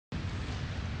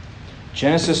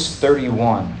Genesis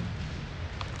 31.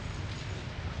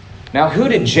 Now, who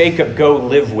did Jacob go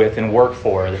live with and work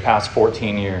for the past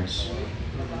 14 years?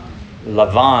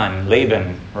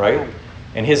 Laban, right?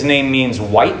 And his name means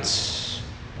white.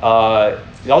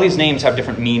 All these names have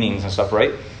different meanings and stuff,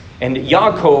 right? And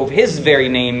Yaakov, his very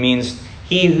name means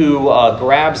he who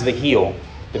grabs the heel,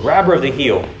 the grabber of the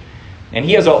heel. And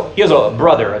he has a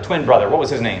brother, a twin brother. What was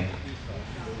his name?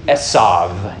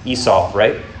 Esau,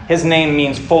 right? His name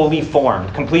means fully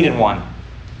formed, completed one.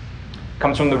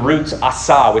 Comes from the roots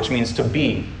asa, which means to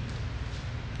be.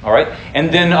 All right?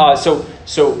 And then,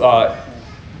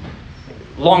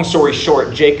 long story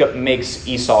short, Jacob makes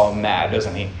Esau mad,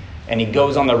 doesn't he? And he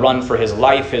goes on the run for his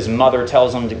life. His mother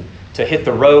tells him to hit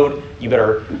the road. You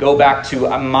better go back to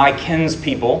my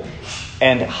kinspeople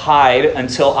and hide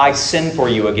until I send for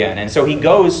you again. And so he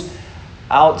goes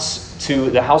out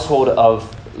to the household of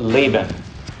Laban.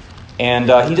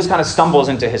 And he just kind of stumbles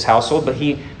into his household. But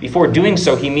before doing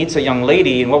so, he meets a young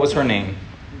lady. And what was her name?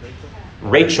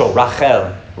 Rachel.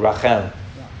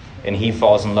 And he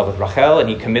falls in love with Rachel. And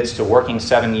he commits to working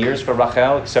 7 years for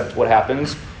Rachel. Except what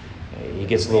happens? He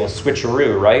gets a little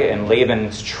switcheroo, right? And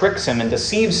Laban tricks him and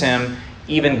deceives him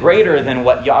even greater than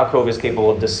what Yaakov is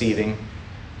capable of deceiving.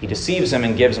 He deceives him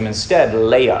and gives him instead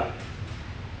Leah.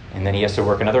 And then he has to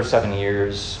work another 7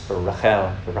 years for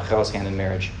Rachel's hand in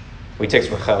marriage. He takes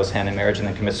Rachel's hand in marriage and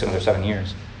then commits to another 7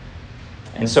 years.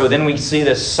 And so then we see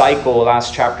this cycle.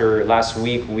 Last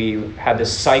week, we had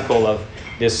this cycle of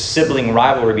this sibling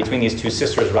rivalry between these two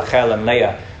sisters, Rachel and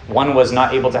Leah. One was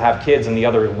not able to have kids and the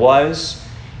other was.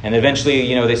 And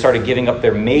eventually, they started giving up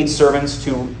their maidservants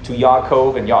to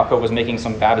Yaakov. And Yaakov was making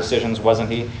some bad decisions,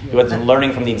 wasn't he? He was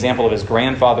learning from the example of his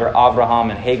grandfather, Abraham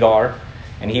and Hagar.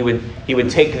 And he would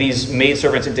take these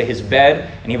maidservants into his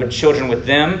bed, and he would have children with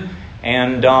them.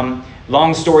 And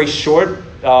long story short,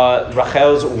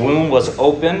 Rachel's womb was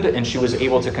opened, and she was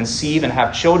able to conceive and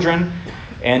have children.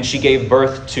 And she gave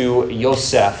birth to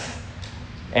Yosef.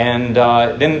 And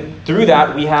then through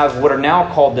that, we have what are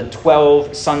now called the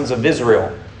 12 sons of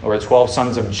Israel, or the 12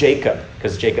 sons of Jacob,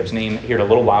 because Jacob's name here in a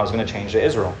little while is going to change to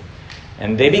Israel.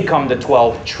 And they become the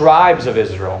 12 tribes of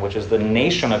Israel, which is the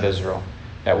nation of Israel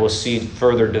that we'll see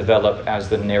further develop as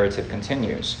the narrative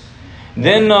continues.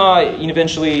 Then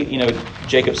eventually,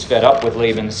 Jacob's fed up with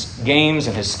Laban's games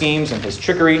and his schemes and his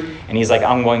trickery. And he's like,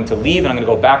 I'm going to leave and I'm going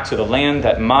to go back to the land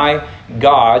that my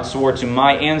God swore to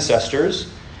my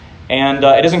ancestors. And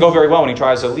it doesn't go very well when he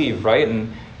tries to leave, right?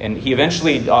 And he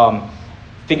eventually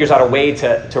figures out a way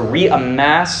to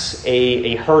reamass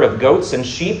a herd of goats and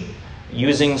sheep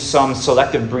using some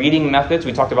selective breeding methods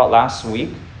we talked about last week.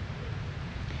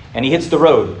 And he hits the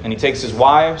road, and he takes his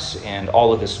wives and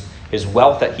all of his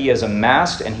wealth that he has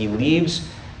amassed, and he leaves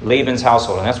Laban's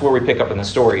household. And that's where we pick up in the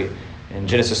story in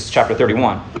Genesis chapter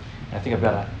 31. And I think I've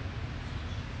got a...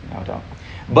 No, I don't.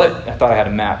 But I thought I had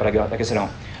a map, but I guess I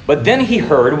don't. But then he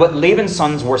heard what Laban's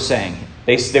sons were saying.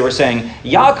 They were saying,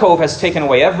 Yaakov has taken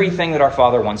away everything that our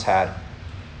father once had.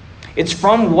 It's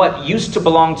from what used to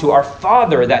belong to our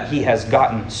father that he has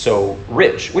gotten so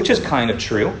rich, which is kind of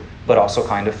true, but also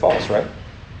kind of false, right?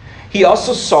 He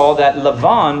also saw that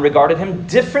Laban regarded him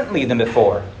differently than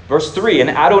before. Verse 3, and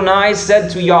Adonai said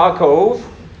to Yaakov,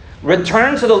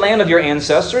 return to the land of your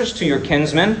ancestors, to your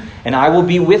kinsmen, and I will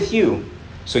be with you.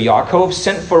 So Yaakov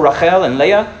sent for Rachel and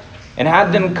Leah, and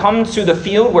had them come to the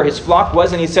field where his flock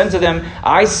was, and he said to them,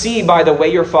 I see by the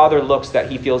way your father looks that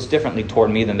he feels differently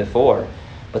toward me than before.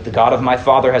 But the God of my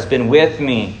father has been with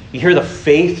me. You hear the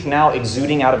faith now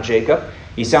exuding out of Jacob?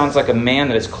 He sounds like a man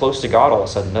that is close to God all of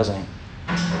a sudden, doesn't he?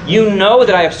 You know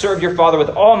that I have served your father with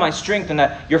all my strength, and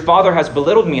that your father has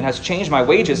belittled me and has changed my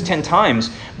wages 10 times.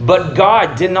 But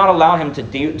God did not allow him to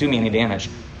do me any damage.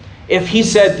 If he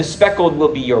said, the speckled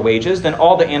will be your wages, then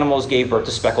all the animals gave birth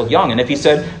to speckled young. And if he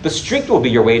said, the streaked will be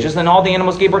your wages, then all the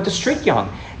animals gave birth to streaked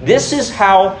young. This is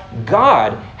how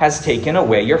God has taken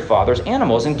away your father's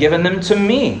animals and given them to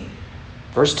me.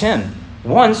 Verse 10,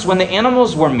 once when the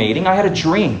animals were mating, I had a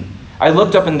dream. I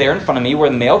looked up, and there in front of me were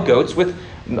male goats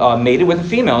mated with the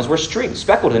females, were streaked,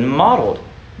 speckled, and mottled.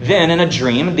 Then in a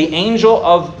dream, the angel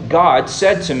of God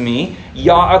said to me,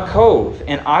 Yaakov.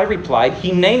 And I replied,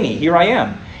 Hineni, here I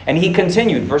am. And he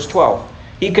continued, verse 12,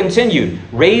 he continued,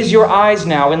 raise your eyes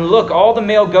now and look, all the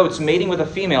male goats mating with the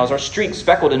females are streaked,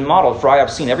 speckled, and mottled, for I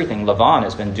have seen everything Laban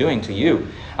has been doing to you.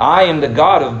 I am the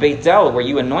God of Bethel, where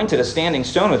you anointed a standing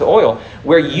stone with oil,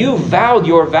 where you vowed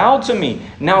your vow to me.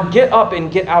 Now get up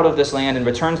and get out of this land and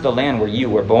return to the land where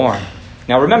you were born.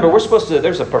 Now remember,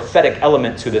 there's a prophetic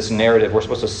element to this narrative. We're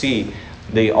supposed to see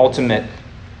the ultimate,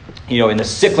 in the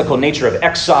cyclical nature of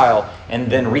exile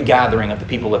and then regathering of the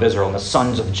people of Israel and the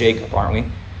sons of Jacob, aren't we?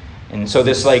 And so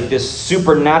this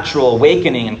supernatural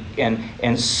awakening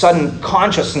and sudden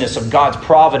consciousness of God's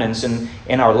providence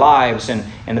in our lives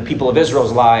and the people of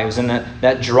Israel's lives, and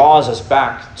that draws us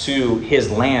back to his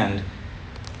land.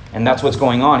 And that's what's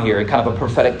going on here, kind of a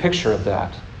prophetic picture of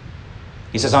that.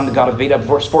 He says, I'm the God of Beta,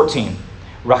 verse 14.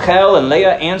 Rachel and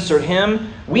Leah answered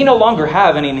him, we no longer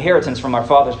have any inheritance from our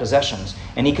father's possessions,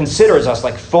 and he considers us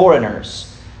like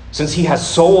foreigners, since he has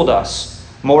sold us.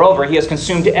 Moreover, he has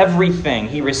consumed everything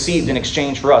he received in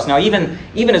exchange for us. Now, even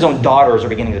his own daughters are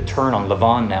beginning to turn on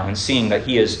Lavan now and seeing that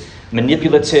he is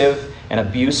manipulative and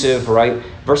abusive, right?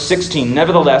 Verse 16,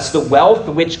 nevertheless, the wealth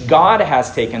which God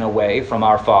has taken away from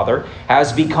our father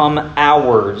has become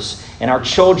ours and our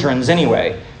children's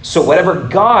anyway. So whatever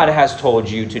God has told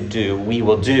you to do, we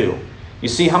will do. You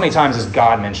see, how many times is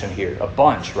God mentioned here? A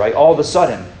bunch, right? All of a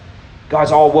sudden.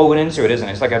 God's all woven into it, isn't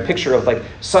it? It's like a picture of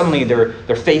suddenly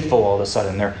they're faithful all of a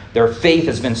sudden. Their faith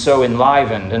has been so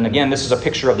enlivened. And again, this is a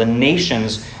picture of the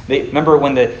nations. Remember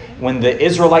when the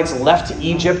Israelites left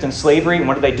Egypt in slavery, and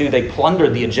what did? They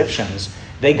plundered the Egyptians.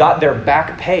 They got their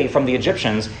back pay from the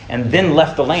Egyptians and then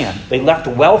left the land. They left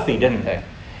wealthy, didn't they?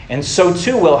 And so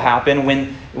too will happen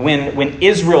when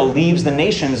Israel leaves the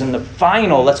nations in the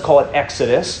final, let's call it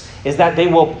Exodus, is that they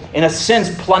will, in a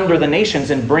sense, plunder the nations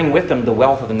and bring with them the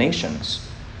wealth of the nations.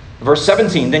 Verse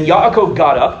 17, then Yaakov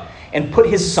got up and put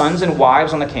his sons and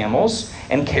wives on the camels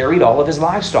and carried all of his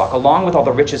livestock, along with all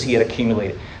the riches he had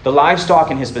accumulated, the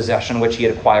livestock in his possession, which he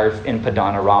had acquired in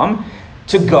Padan Aram,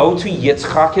 to go to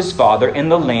Yitzchak his father in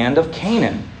the land of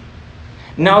Canaan.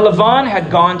 Now Lavan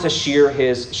had gone to shear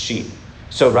his sheep,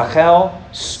 so Rachel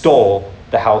stole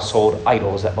the household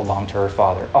idols that belonged to her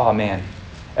father. Oh man.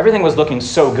 Everything was looking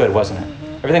so good, wasn't it?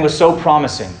 Everything was so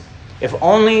promising. If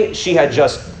only they had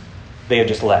just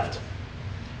left.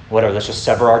 Whatever, let's just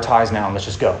sever our ties now and let's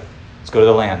just go. Let's go to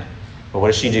the land. But what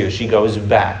does she do? She goes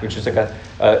back, which is like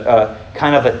a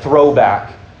kind of a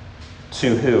throwback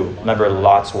to who? Remember,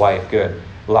 Lot's wife. Good.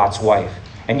 Lot's wife.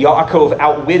 And Yaakov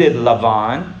outwitted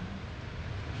Lavan,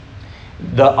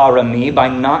 the Arami, by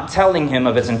not telling him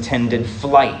of his intended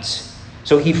flight.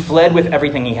 So he fled with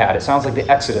everything he had. It sounds like the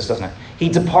Exodus, doesn't it? He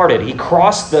departed. He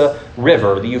crossed the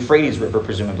river, the Euphrates River,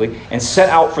 presumably, and set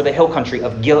out for the hill country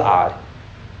of Gilead.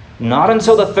 Not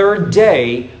until the third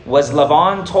day was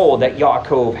Lavan told that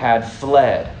Yaakov had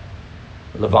fled.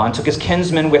 Lavan took his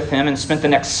kinsmen with him and spent the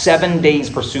next 7 days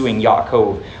pursuing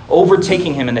Yaakov,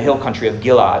 overtaking him in the hill country of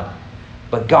Gilead.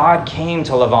 But God came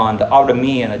to Lavan, the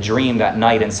Arami, in a dream that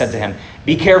night and said to him,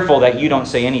 be careful that you don't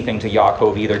say anything to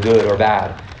Yaakov, either good or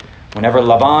bad. Whenever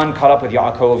Lavan caught up with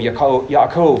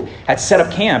Yaakov had set up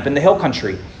camp in the hill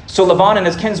country. So Lavan and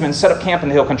his kinsmen set up camp in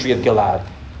the hill country of Gilead.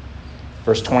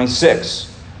 Verse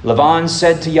 26, Lavan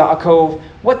said to Yaakov,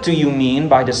 what do you mean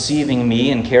by deceiving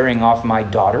me and carrying off my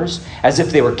daughters, as if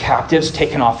they were captives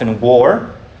taken off in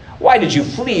war? Why did you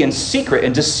flee in secret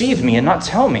and deceive me and not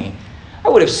tell me? I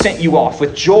would have sent you off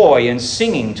with joy and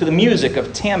singing to the music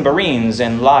of tambourines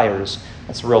and lyres.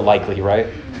 That's real likely, right?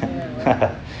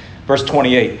 Verse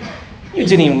 28. You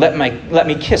didn't even let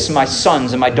me kiss my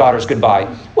sons and my daughters goodbye.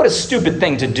 What a stupid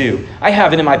thing to do. I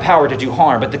have it in my power to do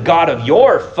harm, but the God of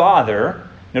your father,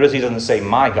 notice he doesn't say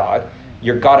my God,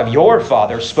 your God of your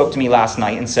father spoke to me last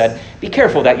night and said, be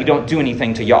careful that you don't do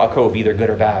anything to Yaakov, either good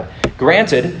or bad.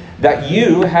 Granted that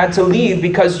you had to leave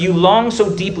because you long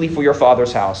so deeply for your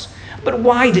father's house. But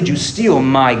why did you steal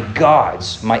my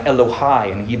gods, my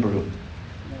Elohai in Hebrew?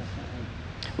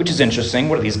 Which is interesting.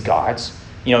 What are these gods?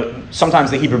 You know, sometimes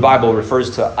the Hebrew Bible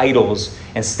refers to idols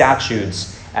and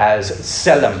statues as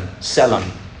Selim,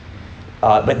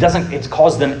 but it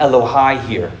calls them Elohai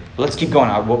here. Let's keep going.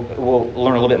 We'll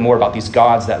learn a little bit more about these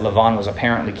gods that Lavan was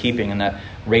apparently keeping and that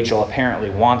Rachel apparently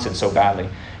wanted so badly.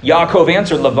 Yaakov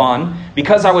answered Lavan,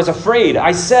 because I was afraid.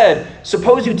 I said,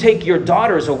 suppose you take your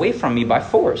daughters away from me by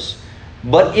force.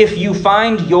 But if you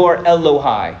find your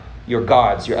Elohai, your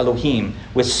gods, your Elohim,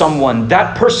 with someone,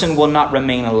 that person will not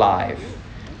remain alive.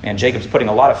 Man, Jacob's putting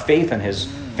a lot of faith in his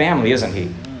family, isn't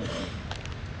he?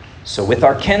 So with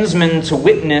our kinsmen to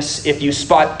witness, if you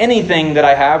spot anything that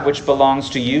I have which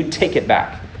belongs to you, take it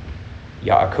back.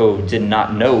 Yaakov did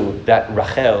not know that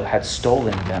Rachel had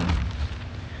stolen them.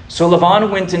 So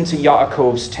Lavan went into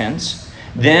Yaakov's tent,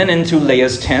 then into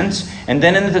Leah's tent, and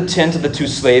then into the tent of the two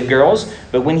slave girls.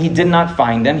 But when he did not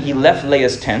find them, he left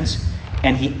Leah's tent,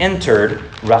 and he entered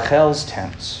Rachel's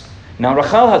tent. Now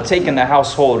Rachel had taken the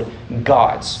household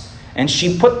gods, and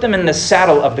she put them in the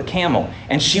saddle of the camel,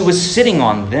 and she was sitting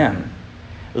on them.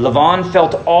 Lavan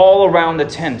felt all around the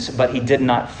tent, but he did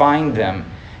not find them.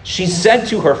 She said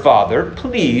to her father,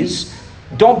 please,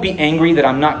 don't be angry that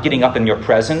I'm not getting up in your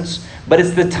presence, but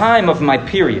it's the time of my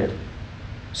period.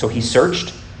 So he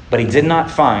searched, but he did not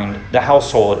find the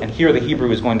household. And here the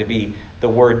Hebrew is going to be the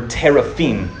word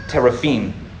teraphim.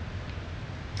 Teraphim.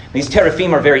 These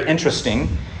teraphim are very interesting,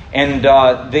 and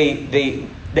the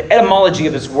etymology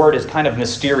of this word is kind of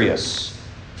mysterious.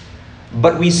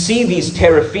 But we see these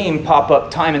teraphim pop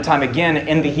up time and time again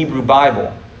in the Hebrew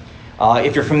Bible.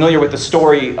 If you're familiar with the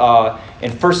story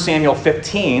in 1 Samuel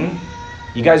 15,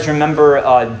 you guys remember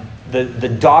the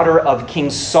daughter of King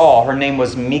Saul. Her name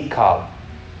was Michal.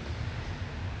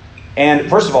 And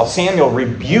first of all, Samuel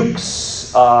rebukes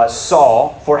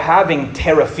Saul for having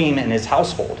teraphim in his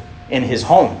household, in his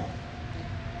home.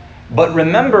 But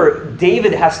remember,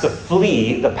 David has to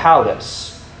flee the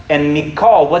palace. And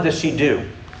Michal, what does she do?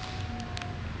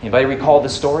 Anybody recall the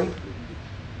story?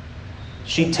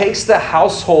 She takes the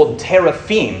household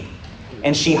teraphim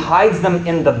and she hides them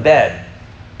in the bed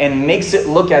and makes it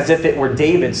look as if it were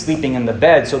David sleeping in the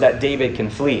bed so that David can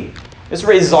flee. This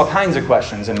raises all kinds of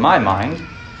questions in my mind.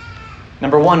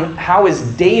 Number one, how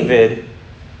is David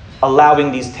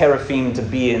allowing these teraphim to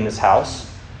be in this house?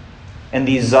 And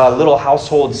these little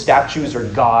household statues or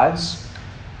gods?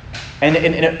 And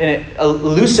it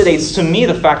elucidates to me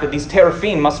the fact that these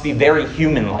teraphim must be very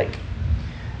human-like.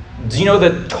 Do you know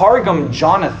that Targum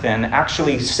Jonathan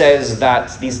actually says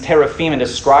that these teraphim, and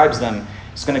describes them,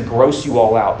 it's going to gross you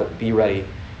all out, but be ready,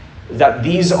 that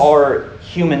these are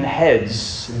human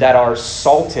heads that are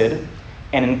salted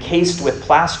and encased with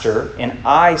plaster, and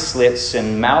eye slits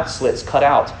and mouth slits cut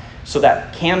out so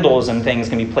that candles and things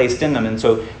can be placed in them, and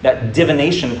so that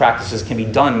divination practices can be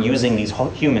done using these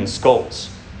human skulls.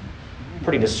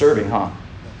 Pretty disturbing, huh?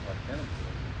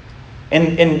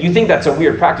 And you think that's a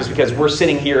weird practice because we're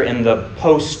sitting here in the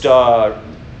post,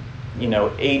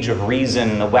 age of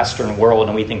reason, the Western world,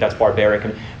 and we think that's barbaric.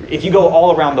 And if you go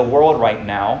all around the world right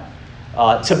now,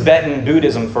 Tibetan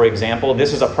Buddhism, for example,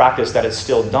 this is a practice that is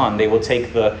still done. They will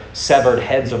take the severed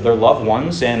heads of their loved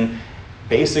ones and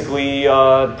basically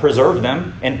preserve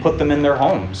them and put them in their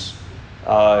homes.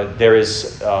 There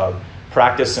is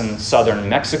practice in southern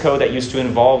Mexico that used to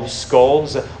involve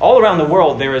skulls. All around the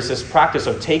world, there is this practice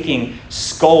of taking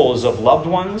skulls of loved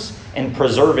ones and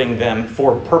preserving them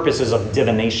for purposes of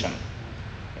divination.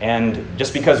 And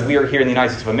just because we are here in the United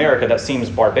States of America, that seems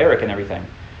barbaric and everything.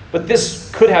 But this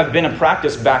could have been a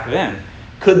practice back then.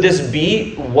 Could this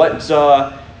be what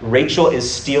Rachel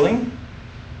is stealing?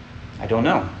 I don't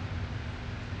know.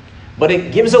 But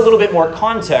it gives a little bit more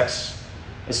context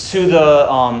as to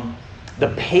the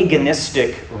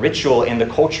paganistic ritual and the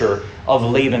culture of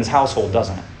Laban's household,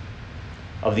 doesn't it?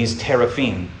 Of these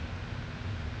teraphim.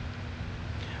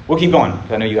 We'll keep going.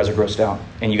 I know you guys are grossed out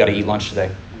and you got to eat lunch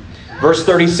today. Verse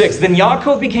 36, Then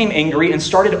Yaakov became angry and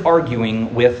started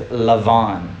arguing with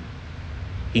Lavan.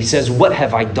 He says, What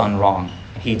have I done wrong?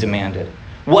 He demanded.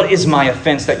 What is my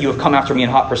offense that you have come after me in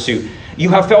hot pursuit? You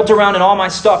have felt around in all my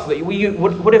stuff.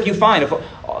 What have you find of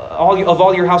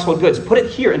all your household goods? Put it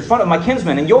here in front of my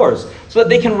kinsmen and yours, so that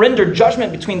they can render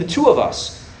judgment between the two of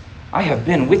us. I have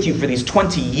been with you for these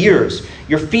 20 years.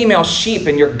 Your female sheep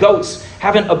and your goats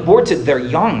haven't aborted their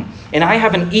young, and I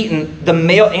haven't eaten the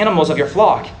male animals of your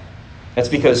flock. That's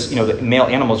because the male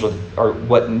animals are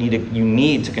what you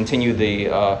need to continue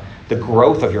the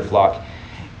growth of your flock.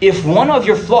 If one of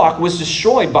your flock was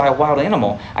destroyed by a wild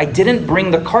animal, I didn't bring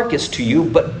the carcass to you,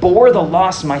 but bore the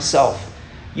loss myself.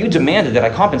 You demanded that I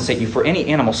compensate you for any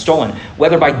animal stolen,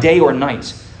 whether by day or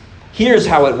night. Here's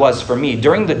how it was for me.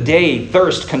 During the day,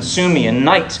 thirst consumed me, and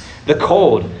night, the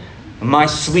cold. My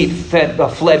sleep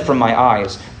fled from my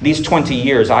eyes. These 20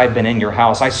 years I have been in your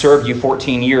house. I served you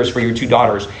 14 years for your 2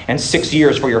 daughters, and 6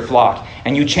 years for your flock,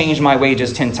 and you changed my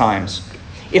wages 10 times.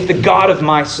 If the God of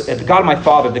my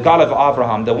father, the God of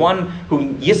Abraham, the one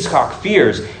whom Yitzchak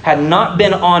fears, had not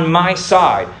been on my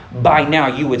side, by now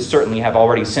you would certainly have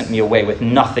already sent me away with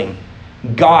nothing.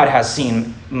 God has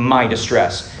seen my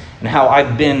distress, and how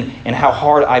I've been and how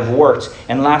hard I've worked,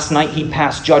 and last night he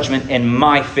passed judgment in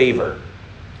my favor.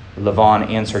 Lavan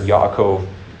answered Yaakov,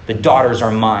 The daughters are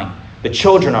mine, the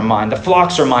children are mine, the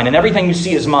flocks are mine, and everything you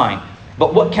see is mine.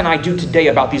 But what can I do today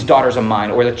about these daughters of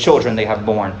mine, or the children they have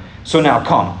borne? So now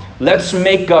come, let's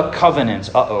make a covenant.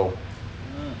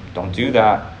 Don't do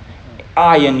that.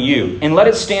 I and you, and let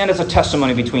it stand as a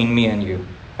testimony between me and you.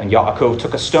 And Yaakov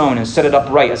took a stone and set it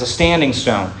upright as a standing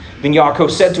stone. Then Yaakov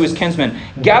said to his kinsmen,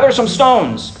 Gather some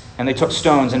stones. And they took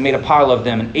stones and made a pile of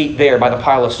them and ate there by the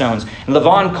pile of stones. And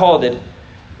Lavan called it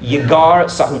Yegar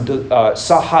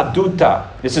Sahaduta.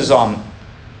 This is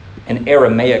an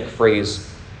Aramaic phrase.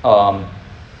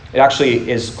 It actually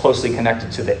is closely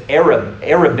connected to the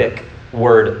Arabic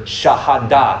word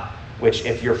shahada, which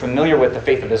if you're familiar with the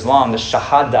faith of Islam, the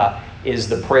shahada is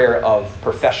the prayer of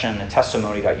profession and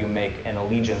testimony that you make in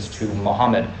allegiance to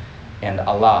Muhammad and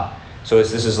Allah. So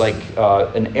this is like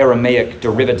an Aramaic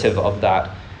derivative of that.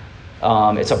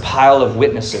 It's a pile of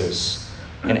witnesses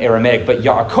in Aramaic, but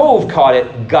Yaakov called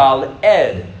it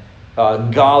Gal-ed.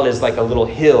 Gal is like a little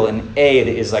hill, and Ed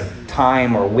is like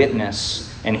time or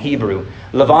witness in Hebrew.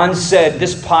 Lavan said,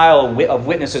 this pile of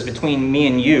witnesses between me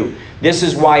and you, this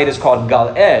is why it is called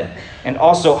Gal-ed, and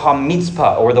also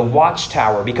Hamitzpah, or the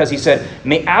watchtower, because he said,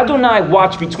 may Adonai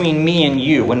watch between me and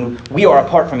you when we are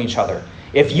apart from each other.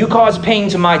 If you cause pain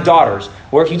to my daughters,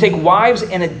 or if you take wives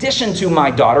in addition to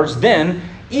my daughters, then,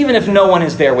 even if no one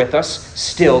is there with us,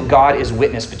 still God is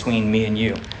witness between me and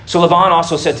you. So Lavan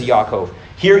also said to Yaakov,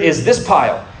 here is this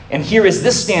pile, and here is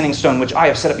this standing stone, which I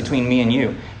have set up between me and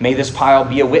you. May this pile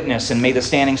be a witness, and may the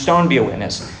standing stone be a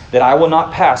witness, that I will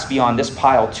not pass beyond this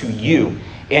pile to you,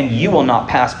 and you will not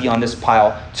pass beyond this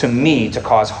pile to me to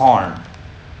cause harm.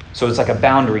 So it's like a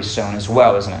boundary stone as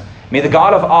well, isn't it? May the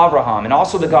God of Abraham and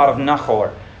also the God of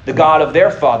Nahor, the God of their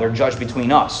father, judge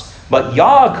between us. But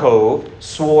Yaakov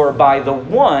swore by the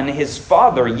one his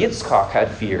father Yitzchak had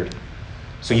feared.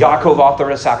 So Yaakov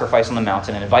offered a sacrifice on the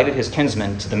mountain and invited his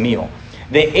kinsmen to the meal.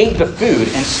 They ate the food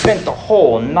and spent the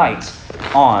whole night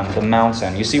on the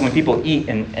mountain. You see, when people eat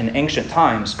in ancient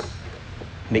times,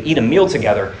 they eat a meal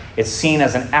together, it's seen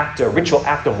as an act, a ritual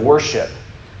act of worship.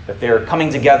 That they're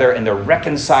coming together and they're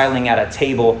reconciling at a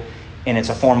table, and it's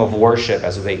a form of worship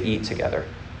as they eat together.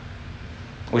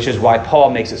 Which is why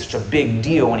Paul makes it such a big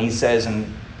deal when he says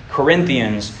in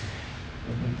Corinthians,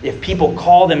 if people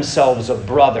call themselves a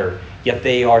brother, yet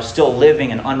they are still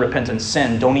living in unrepentant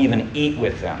sin, don't even eat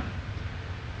with them.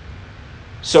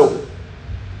 So,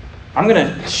 I'm going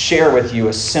to share with you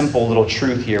a simple little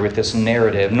truth here with this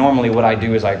narrative. Normally what I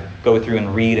do is I go through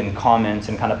and read and comment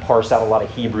and kind of parse out a lot of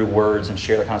Hebrew words and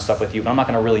share that kind of stuff with you, but I'm not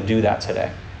going to really do that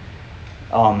today.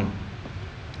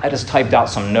 I just typed out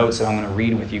some notes that I'm going to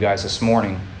read with you guys this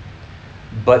morning.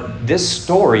 But this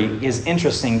story is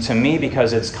interesting to me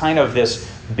because it's kind of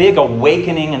this big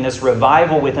awakening and this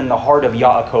revival within the heart of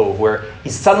Yaakov, where he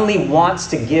suddenly wants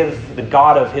to give the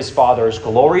God of his fathers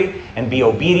glory and be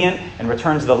obedient and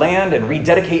return to the land and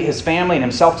rededicate his family and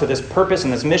himself to this purpose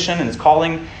and this mission and this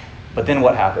calling. But then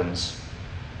what happens?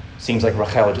 Seems like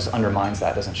Rachel just undermines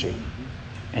that, doesn't she?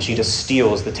 And she just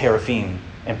steals the teraphim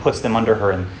and puts them under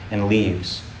her and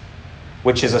leaves.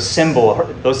 Which is a symbol,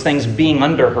 those things being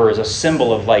under her is a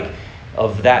symbol of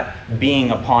that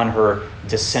being upon her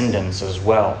descendants as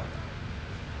well.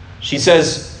 She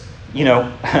says,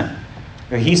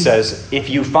 he says, if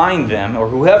you find them, or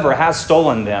whoever has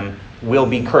stolen them will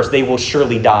be cursed. They will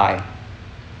surely die.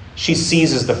 She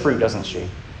seizes the fruit, doesn't she?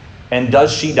 And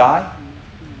does she die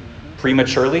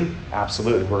prematurely?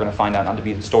 Absolutely. We're going to find out, not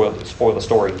to spoil the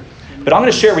story. But I'm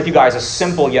going to share with you guys a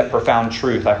simple yet profound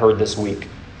truth I heard this week.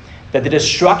 That the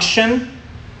destruction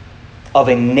of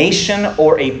a nation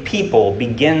or a people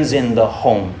begins in the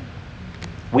home.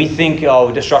 We think,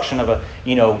 destruction of a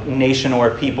nation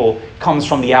or a people comes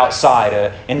from the outside,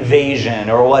 an invasion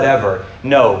or whatever.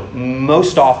 No,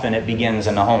 most often it begins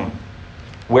in the home,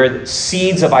 where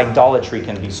seeds of idolatry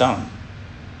can be sown.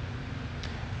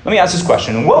 Let me ask this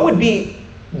question. What would be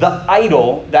the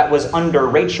idol that was under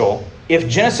Rachel if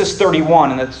Genesis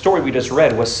 31 and the story we just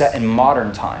read was set in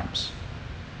modern times?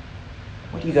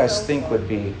 What do you guys think would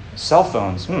be cell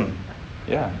phones?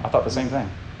 Yeah, I thought the same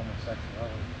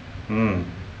thing.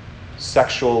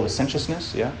 Sexual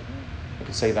licentiousness, yeah. I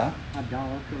could say that.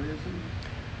 Idolatry.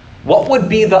 What would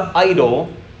be the idol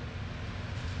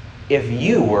if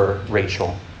you were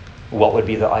Rachel? What would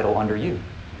be the idol under you?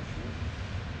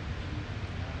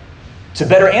 To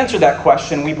better answer that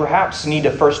question, we perhaps need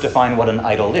to first define what an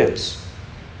idol is.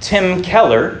 Tim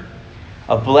Keller,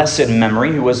 of blessed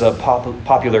memory, who was a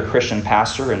popular Christian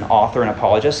pastor and author and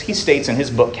apologist, he states in his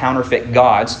book, Counterfeit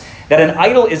Gods, that an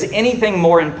idol is anything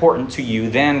more important to you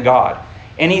than God.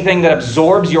 Anything that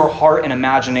absorbs your heart and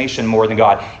imagination more than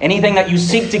God. Anything that you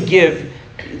seek to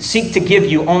give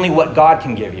you only what God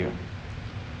can give you.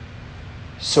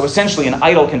 So essentially, an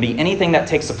idol can be anything that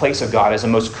takes the place of God as a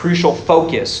most crucial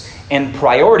focus and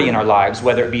priority in our lives,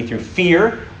 whether it be through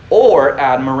fear or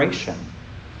admiration.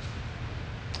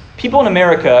 People in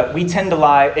America, we tend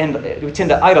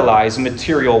to idolize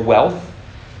material wealth,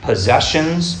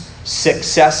 possessions,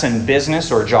 success in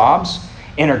business or jobs,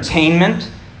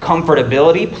 entertainment,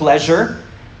 comfortability, pleasure.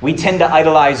 We tend to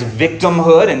idolize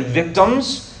victimhood and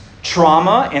victims,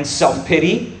 trauma and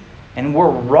self-pity, and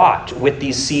we're wrought with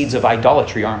these seeds of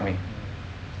idolatry, aren't we?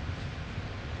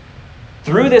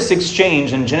 Through this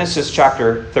exchange in Genesis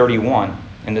chapter 31,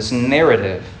 in this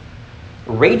narrative,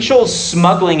 Rachel's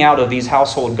smuggling out of these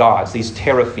household gods, these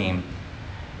teraphim,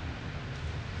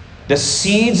 the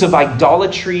seeds of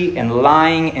idolatry and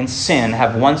lying and sin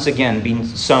have once again been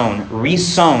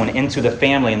resown into the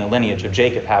family and the lineage of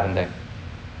Jacob, haven't they?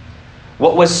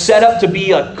 What was set up to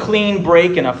be a clean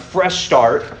break and a fresh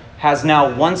start has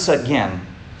now once again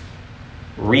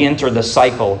re-entered the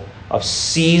cycle of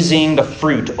seizing the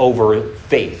fruit over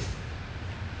faith.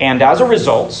 And as a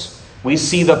result, we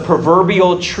see the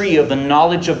proverbial tree of the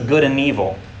knowledge of good and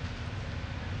evil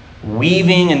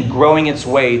weaving and growing its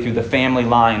way through the family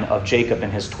line of Jacob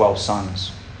and his 12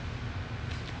 sons.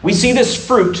 We see this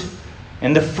fruit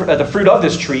and the fruit of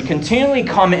this tree continually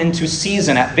come into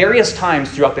season at various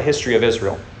times throughout the history of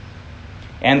Israel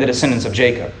and the descendants of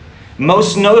Jacob.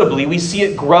 Most notably, we see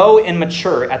it grow and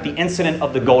mature at the incident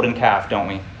of the golden calf, don't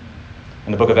we?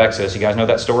 In the book of Exodus. You guys know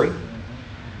that story?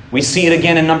 We see it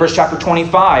again in Numbers chapter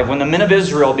 25 when the men of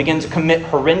Israel begin to commit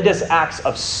horrendous acts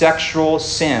of sexual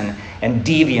sin and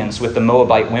deviance with the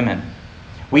Moabite women.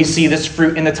 We see this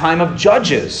fruit in the time of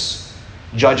Judges.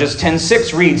 Judges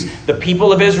 10:6 reads, "The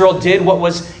people of Israel did what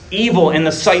was evil in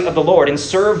the sight of the Lord and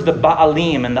served the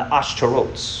Baalim and the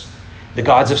Ashtaroths, the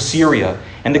gods of Syria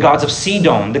and the gods of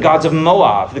Sidon, the gods of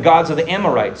Moab, the gods of the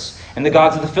Amorites, and the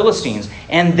gods of the Philistines.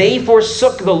 And they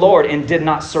forsook the Lord and did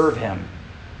not serve him."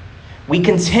 We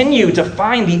continue to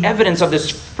find the evidence of this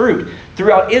fruit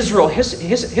throughout Israel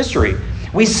history.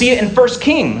 We see it in 1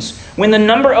 Kings, when the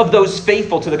number of those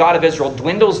faithful to the God of Israel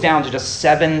dwindles down to just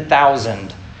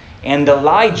 7,000. And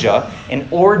Elijah, an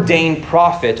ordained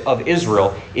prophet of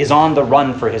Israel, is on the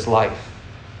run for his life.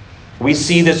 We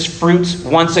see this fruit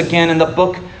once again in the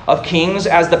book of Kings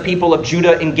as the people of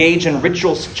Judah engage in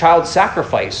ritual child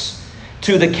sacrifice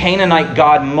to the Canaanite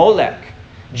god Molech,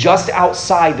 just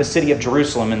outside the city of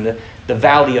Jerusalem in the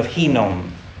valley of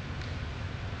Hinnom.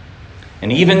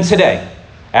 And even today,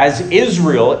 as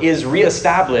Israel is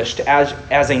reestablished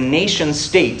as a nation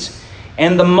state,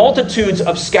 and the multitudes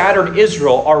of scattered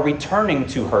Israel are returning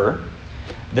to her,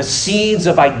 the seeds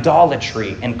of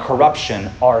idolatry and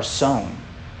corruption are sown.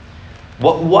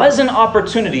 What was an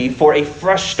opportunity for a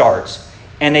fresh start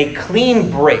and a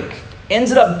clean break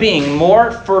ended up being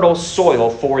more fertile soil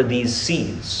for these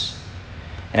seeds.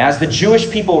 And as the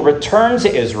Jewish people returned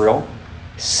to Israel,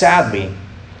 sadly,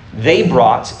 they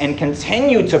brought and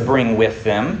continue to bring with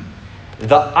them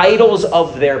the idols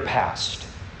of their past.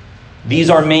 These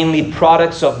are mainly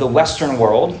products of the Western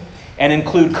world and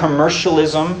include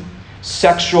commercialism,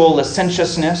 sexual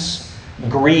licentiousness,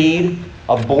 greed,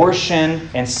 abortion,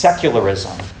 and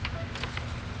secularism.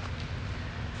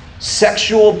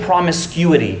 Sexual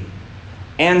promiscuity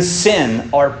and sin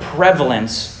are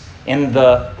prevalent in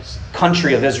the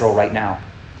country of Israel right now,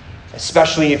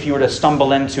 especially if you were to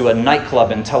stumble into a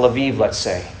nightclub in Tel Aviv, let's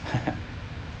say.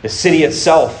 The city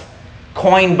itself,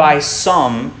 coined by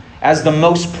some as the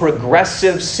most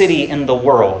progressive city in the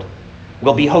world,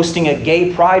 will be hosting a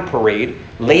gay pride parade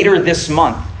later this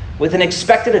month with an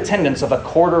expected attendance of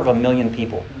 250,000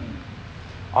 people.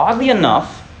 Oddly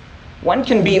enough, one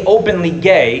can be openly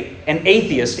gay and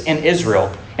atheist in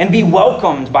Israel and be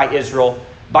welcomed by Israel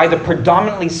by the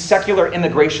predominantly secular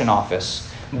immigration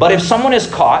office. But if someone is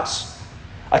caught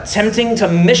attempting to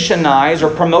missionize or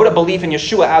promote a belief in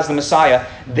Yeshua as the Messiah,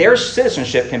 their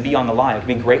citizenship can be on the line. It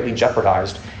can be greatly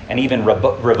jeopardized and even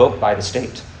revoked by the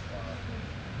state.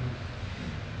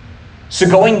 So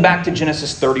going back to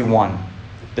Genesis 31,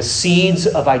 the seeds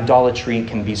of idolatry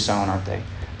can be sown, aren't they?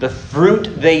 The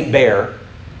fruit they bear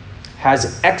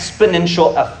has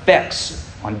exponential effects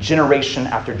on generation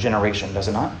after generation, does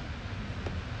it not?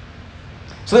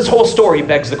 So this whole story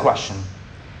begs the question,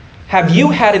 have you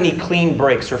had any clean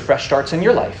breaks or fresh starts in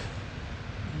your life?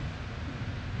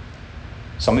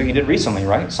 Some of you did recently,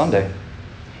 right? Sunday.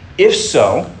 If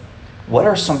so, what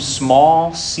are some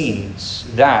small seeds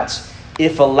that,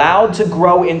 if allowed to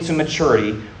grow into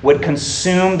maturity, would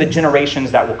consume the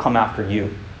generations that will come after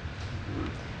you?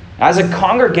 As a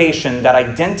congregation that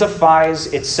identifies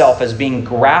itself as being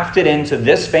grafted into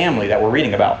this family that we're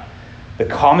reading about, the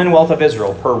Commonwealth of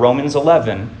Israel, per Romans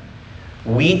 11,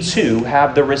 we too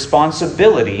have the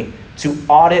responsibility to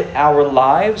audit our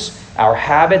lives, our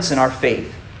habits, and our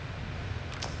faith.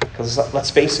 Because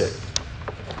let's face it,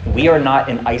 we are not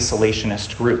an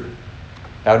isolationist group.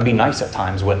 That would be nice at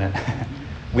times, wouldn't it?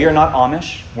 We are not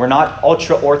Amish. We're not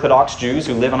ultra-Orthodox Jews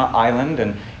who live on an island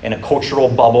and in a cultural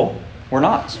bubble. We're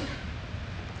not.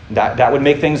 That would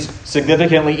make things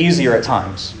significantly easier at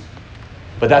times.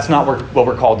 But that's not what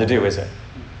we're called to do, is it?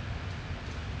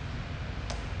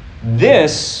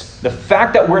 The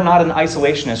fact that we're not an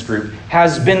isolationist group,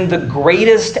 has been the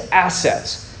greatest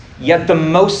asset, yet the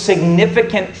most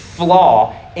significant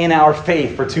flaw in our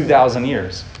faith for 2,000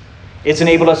 years. It's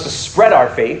enabled us to spread our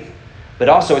faith, but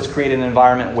also it's created an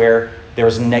environment where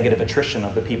there's negative attrition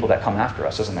of the people that come after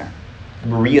us, isn't there?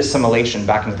 Re-assimilation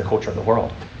back into the culture of the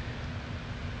world.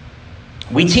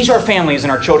 We teach our families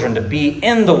and our children to be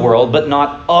in the world, but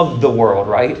not of the world,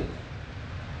 right?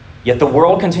 Yet the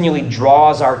world continually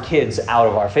draws our kids out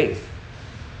of our faith.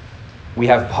 We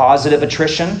have positive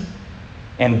attrition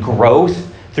and growth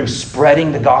through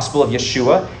spreading the gospel of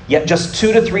Yeshua, yet just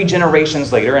 2 to 3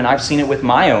 generations later, and I've seen it with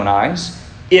my own eyes,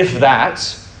 if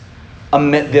that,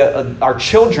 our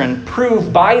children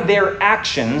prove by their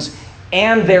actions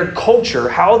and their culture,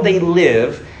 how they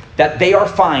live, that they are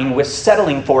fine with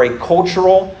settling for a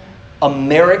cultural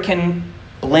American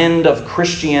blend of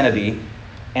Christianity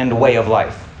and way of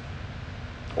life.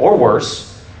 Or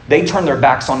worse, they turn their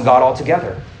backs on God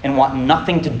altogether and want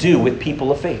nothing to do with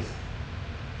people of faith.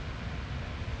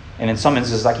 And in some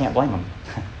instances, I can't blame them.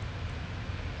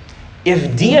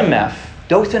 If DMF,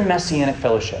 Dothan Messianic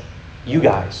Fellowship, you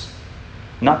guys,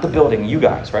 not the building, you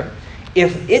guys, right?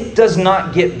 If it does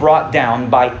not get brought down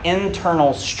by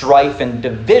internal strife and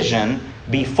division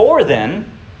before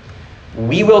then,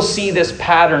 we will see this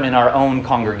pattern in our own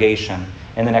congregation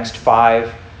in the next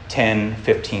 5, 10,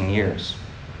 15 years.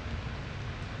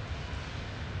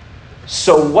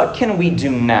 So what can we do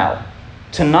now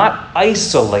to not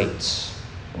isolate,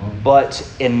 but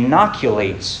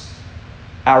inoculate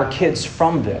our kids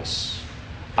from this?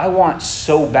 I want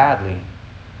so badly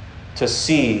to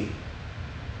see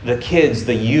the kids,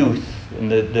 the youth,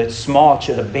 and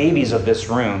the babies of this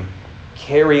room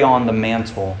carry on the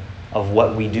mantle of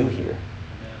what we do here.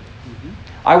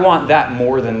 I want that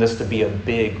more than this to be a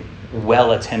big,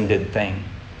 well-attended thing.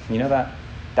 You know that?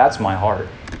 That's my heart.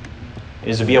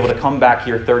 Is to be able to come back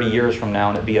here 30 years from now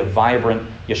and it be a vibrant,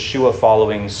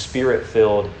 Yeshua-following,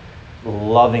 Spirit-filled,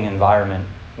 loving environment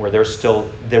where there's still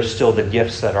the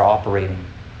gifts that are operating.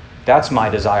 That's my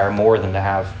desire more than to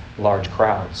have large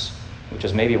crowds, which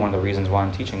is maybe one of the reasons why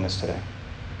I'm teaching this today.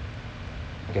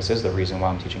 I guess is the reason why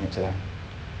I'm teaching it today.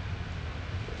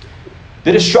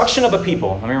 The destruction of a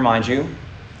people, let me remind you,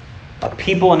 a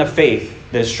people and a faith,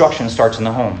 the destruction starts in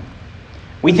the home.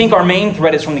 We think our main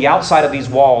threat is from the outside of these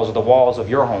walls or the walls of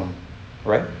your home,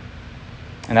 right?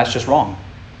 And that's just wrong.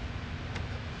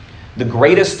 The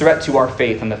greatest threat to our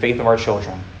faith and the faith of our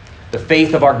children, the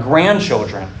faith of our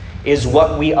grandchildren, is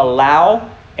what we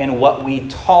allow and what we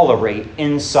tolerate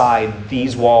inside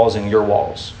these walls and your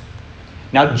walls.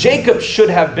 Now, Jacob should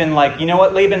have been like, you know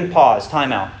what, Laban, pause,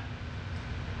 time out.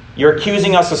 You're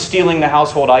accusing us of stealing the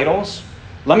household idols.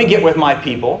 Let me get with my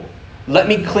people. Let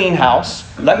me clean house.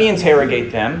 Let me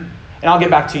interrogate them. And I'll get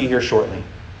back to you here shortly.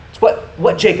 It's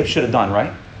what Jacob should have done,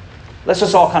 right? Let's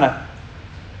just all kind of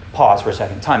pause for a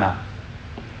second. Time out.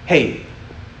 Hey,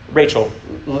 Rachel,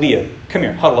 Leah, come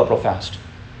here. Huddle up real fast.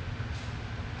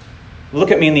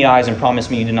 Look at me in the eyes and promise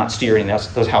me you did not steal any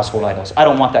of those household idols. I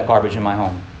don't want that garbage in my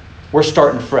home. We're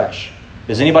starting fresh.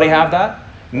 Does anybody have that?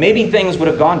 Maybe things would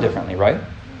have gone differently, right?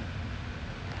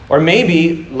 Or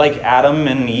maybe, like Adam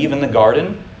and Eve in the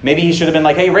garden, maybe he should have been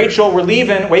like, hey, Rachel, we're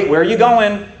leaving. Wait, where are you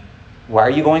going? Why are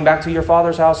you going back to your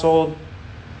father's household?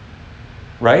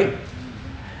 Right?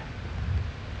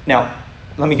 Now,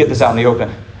 let me get this out in the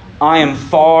open. I am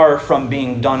far from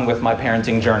being done with my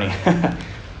parenting journey.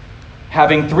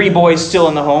 Having 3 boys still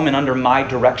in the home and under my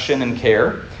direction and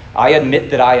care, I admit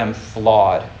that I am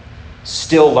flawed,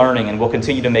 still learning, and will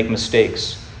continue to make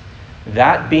mistakes.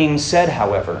 That being said,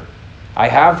 however, I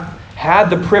have had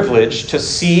the privilege to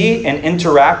see and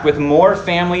interact with more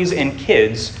families and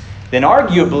kids than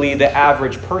arguably the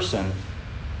average person.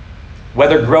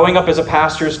 Whether growing up as a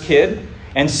pastor's kid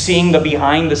and seeing the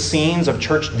behind the scenes of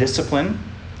church discipline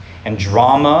and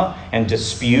drama and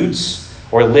disputes,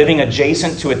 or living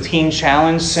adjacent to a teen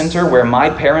challenge center where my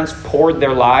parents poured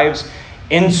their lives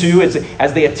into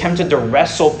as they attempted to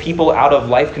wrestle people out of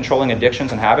life-controlling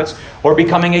addictions and habits, or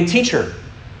becoming a teacher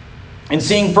and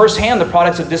seeing firsthand the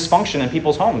products of dysfunction in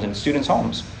people's homes and students'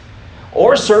 homes,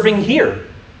 or serving here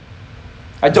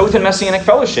at Dothan Messianic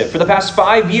Fellowship for the past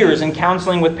 5 years in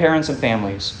counseling with parents and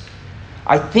families.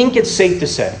 I think it's safe to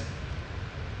say,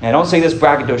 and I don't say this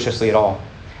braggadociously at all,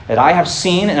 that I have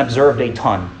seen and observed a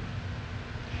ton.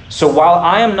 So while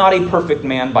I am not a perfect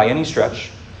man by any stretch,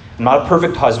 I'm not a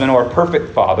perfect husband or a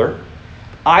perfect father,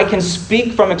 I can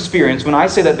speak from experience when I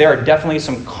say that there are definitely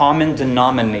some common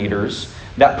denominators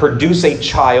that produce a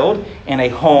child and a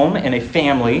home and a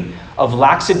family of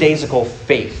lackadaisical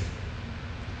faith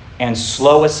and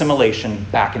slow assimilation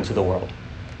back into the world.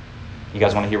 You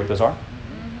guys want to hear what those are?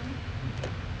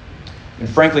 And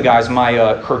frankly, guys,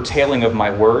 my curtailing of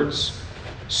my words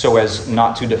so as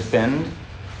not to defend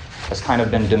has kind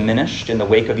of been diminished in the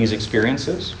wake of these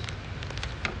experiences.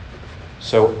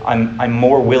 So I'm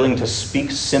more willing to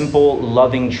speak simple,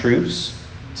 loving truths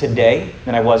today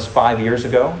than I was 5 years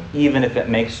ago, even if it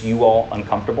makes you all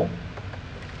uncomfortable.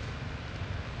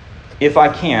 If I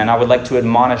can, I would like to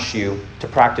admonish you to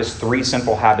practice 3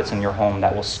 simple habits in your home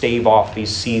that will stave off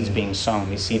these seeds being sown,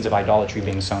 these seeds of idolatry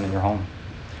being sown in your home.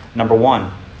 Number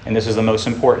 1, and this is the most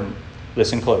important,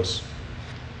 listen close.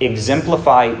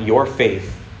 Exemplify your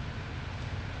faith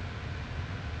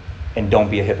and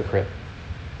don't be a hypocrite.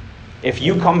 If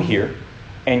you come here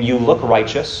and you look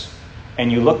righteous and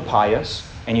you look pious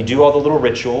and you do all the little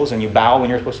rituals and you bow when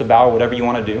you're supposed to bow or whatever you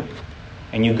want to do,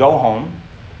 and you go home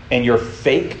and you're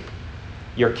fake,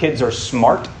 your kids are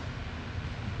smart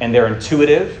and they're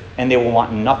intuitive and they will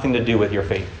want nothing to do with your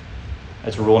faith.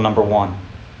 That's rule number 1.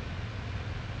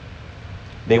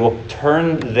 They will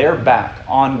turn their back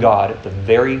on God at the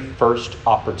very first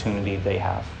opportunity they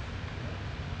have.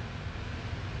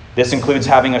 This includes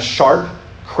having a sharp,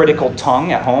 critical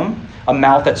tongue at home, a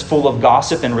mouth that's full of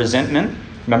gossip and resentment.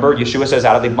 Remember, Yeshua says,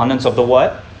 out of the abundance of the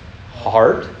what?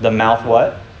 Heart. The mouth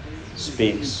what?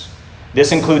 Speaks.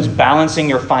 This includes balancing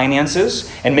your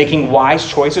finances and making wise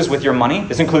choices with your money.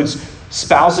 This includes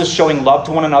spouses showing love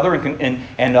to one another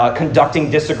and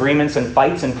conducting disagreements and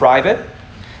fights in private.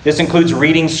 This includes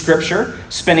reading scripture,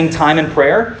 spending time in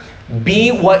prayer.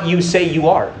 Be what you say you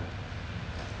are.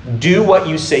 Do what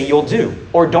you say you'll do.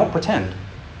 Or don't pretend.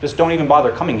 Just don't even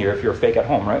bother coming here if you're fake at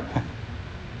home, right?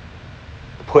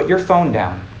 Put your phone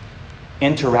down.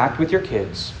 Interact with your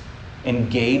kids.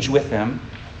 Engage with them.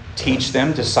 Teach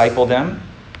them. Disciple them.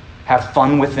 Have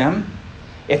fun with them.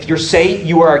 If you say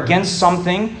you are against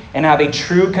something and have a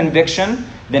true conviction,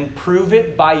 then prove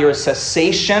it by your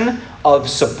cessation of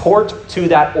support to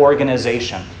that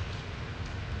organization.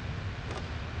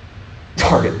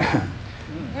 Target.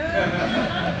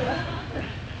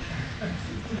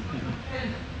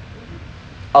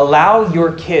 Allow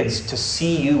your kids to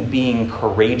see you being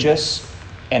courageous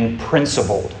and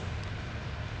principled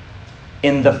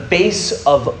in the face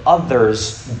of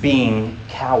others being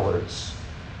cowards.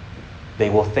 They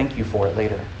will thank you for it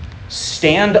later.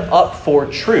 Stand up for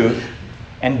truth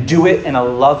and do it in a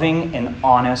loving and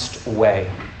honest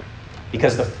way.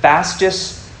 Because the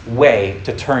fastest way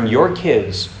to turn your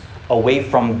kids away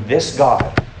from this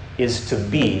God is to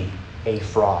be a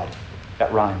fraud.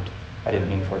 That rhymed. I didn't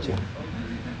mean for it to.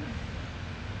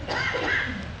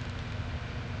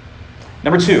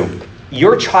 Number 2,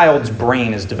 your child's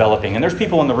brain is developing. And there's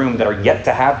people in the room that are yet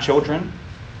to have children,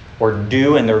 or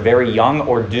do and they're very young,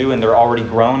 or do and they're already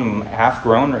grown, half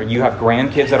grown, or you have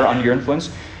grandkids that are under your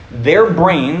influence. Their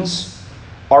brains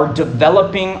are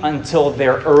developing until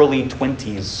their early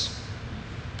 20s.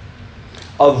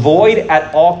 Avoid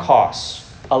at all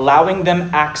costs allowing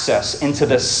them access into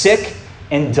the sick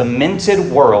and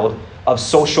demented world of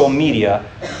social media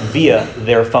via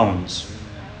their phones.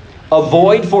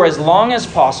 Avoid for as long as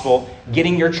possible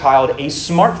getting your child a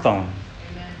smartphone.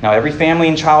 Now, every family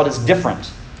and child is different,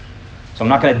 so I'm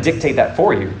not going to dictate that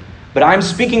for you. But I'm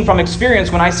speaking from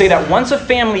experience when I say that once a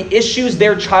family issues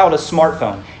their child a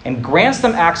smartphone and grants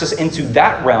them access into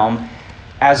that realm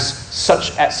at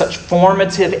such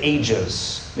formative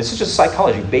ages, this is just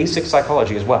psychology, basic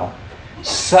psychology as well.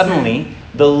 Suddenly,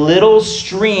 the little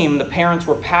stream the parents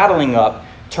were paddling up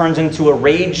turns into a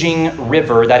raging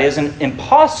river that isn't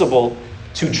impossible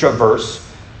to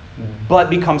traverse, but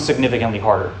becomes significantly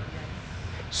harder.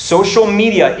 Social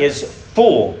media is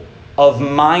full of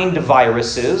mind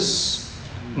viruses,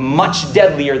 much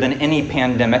deadlier than any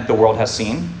pandemic the world has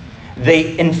seen.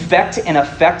 They infect and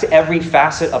affect every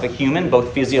facet of a human,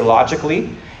 both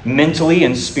physiologically, mentally,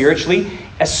 and spiritually,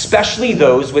 especially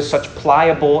those with such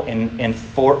pliable and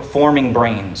forming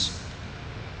brains.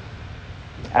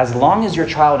 As long as your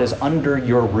child is under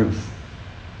your roof,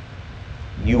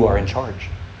 you are in charge.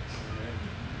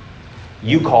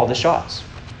 You call the shots.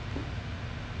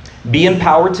 Be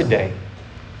empowered today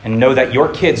and know that your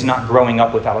kid's not growing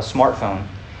up without a smartphone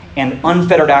and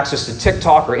unfettered access to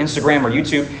TikTok or Instagram or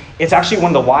YouTube. It's actually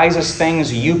one of the wisest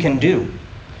things you can do.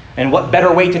 And what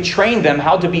better way to train them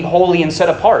how to be holy and set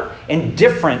apart and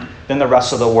different than the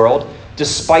rest of the world,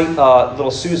 despite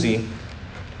little Susie,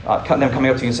 them coming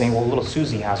up to you and saying, well, little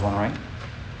Susie has one, right?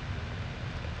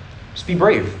 Just be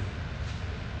brave.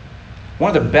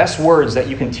 One of the best words that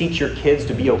you can teach your kids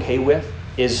to be okay with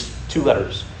is 2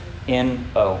 letters.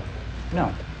 N-O.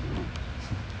 No.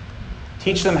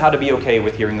 Teach them how to be okay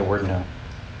with hearing the word no.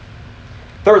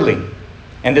 Thirdly,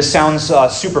 and this sounds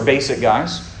super basic,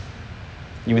 guys,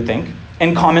 you would think,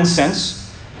 and common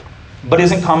sense, but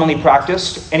isn't commonly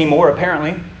practiced anymore,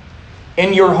 apparently.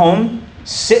 In your home,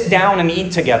 Sit down and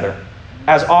eat together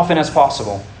as often as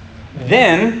possible.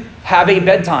 Then have a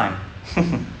bedtime.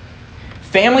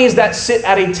 Families that sit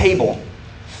at a table,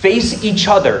 face each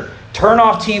other, turn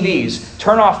off TVs,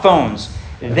 turn off phones,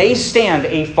 they stand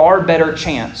a far better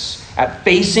chance at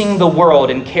facing the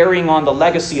world and carrying on the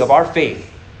legacy of our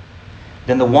faith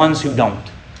than the ones who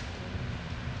don't.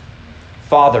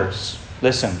 Fathers,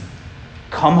 listen,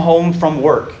 come home from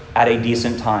work at a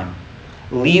decent time.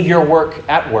 Leave your work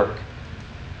at work.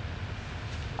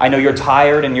 I know you're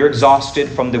tired and you're exhausted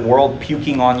from the world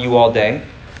puking on you all day,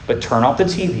 but turn off the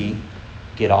TV,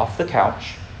 get off the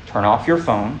couch, turn off your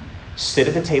phone, sit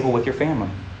at the table with your family.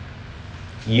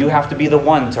 You have to be the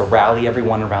one to rally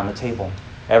everyone around the table.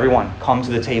 Everyone, come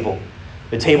to the table.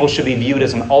 The table should be viewed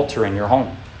as an altar in your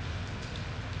home.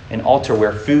 An altar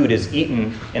where food is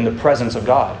eaten in the presence of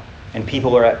God and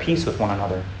people are at peace with one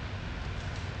another.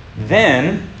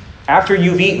 Then, after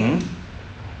you've eaten,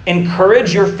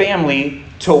 encourage your family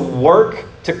to work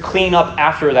to clean up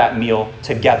after that meal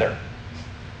together.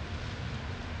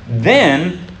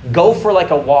 Then, go for like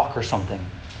a walk or something,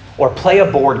 or play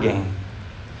a board game.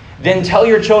 Then tell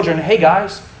your children, hey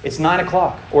guys, it's 9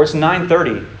 o'clock or it's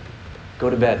 9:30. Go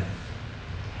to bed.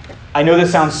 I know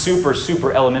this sounds super,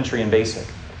 super elementary and basic.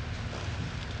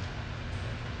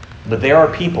 But there are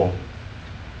people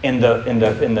in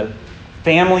the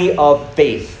family of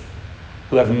faith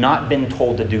who have not been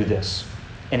told to do this.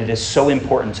 And it is so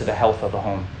important to the health of the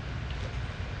home.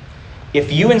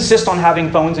 If you insist on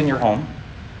having phones in your home,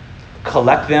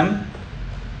 collect them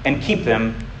and keep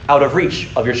them out of reach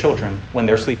of your children when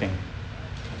they're sleeping.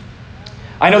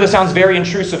 I know this sounds very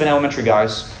intrusive and elementary,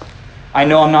 guys. I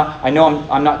know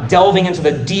I'm not delving into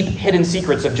the deep hidden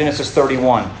secrets of Genesis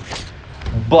 31.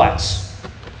 But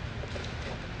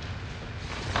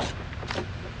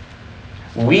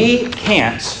we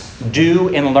can't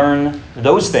do and learn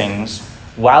those things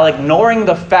while ignoring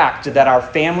the fact that our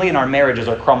family and our marriages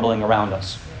are crumbling around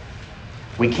us.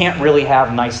 We can't really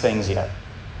have nice things yet.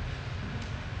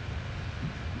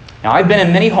 Now, I've been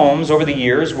in many homes over the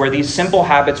years where these simple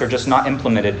habits are just not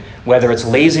implemented, whether it's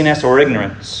laziness or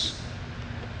ignorance.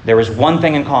 There is one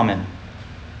thing in common.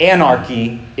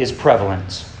 Anarchy is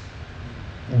prevalent.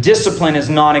 Discipline is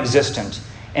non-existent.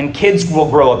 And kids will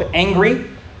grow up angry,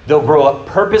 they'll grow up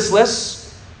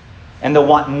purposeless, and they'll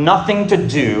want nothing to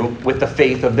do with the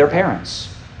faith of their parents.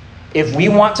 If we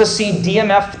want to see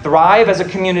DMF thrive as a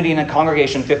community and a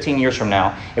congregation 15 years from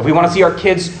now, if we want to see our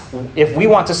kids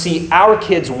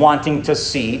wanting to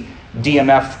see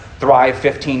DMF thrive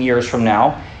 15 years from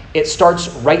now, it starts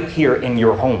right here in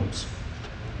your homes.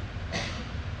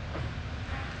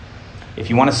 If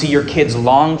you want to see your kids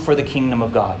long for the kingdom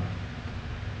of God,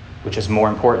 which is more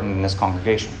important than this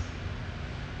congregation,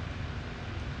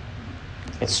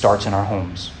 it starts in our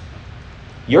homes.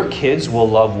 Your kids will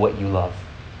love what you love.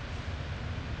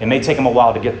 It may take them a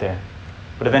while to get there,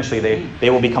 but eventually they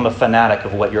will become a fanatic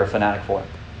of what you're a fanatic for.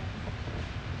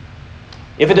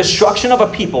 If a destruction of a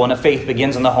people and a faith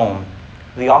begins in the home,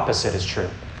 the opposite is true.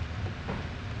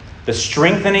 The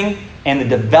strengthening and the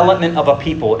development of a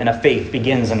people and a faith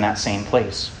begins in that same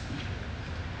place.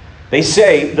 They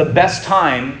say the best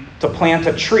time to plant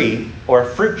a tree or a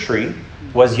fruit tree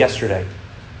was yesterday,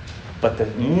 but the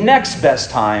next best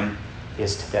time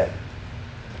is today.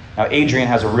 Now, Adrian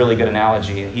has a really good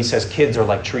analogy. He says kids are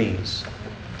like trees.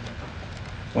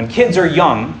 When kids are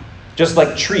young, just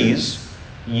like trees,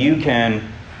 you can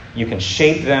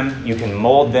shape them, you can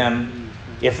mold them.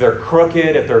 If they're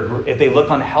crooked, if they look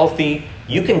unhealthy,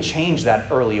 you can change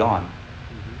that early on.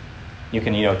 You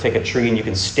can, take a tree and you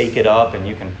can stake it up and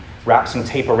you can wrap some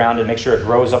tape around it and make sure it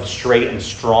grows up straight and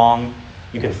strong.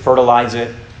 You can fertilize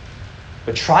it.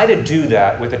 But try to do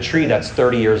that with a tree that's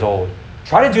 30 years old.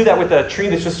 Try to do that with a tree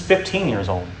that's just 15 years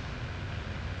old.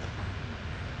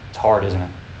 It's hard, isn't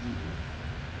it?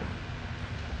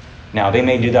 Now, they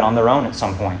may do that on their own at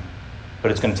some point,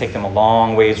 but it's going to take them a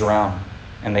long ways around,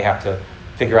 and they have to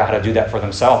figure out how to do that for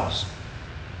themselves.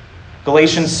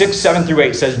 Galatians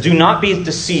 6:7-8 says, "Do not be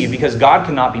deceived, because God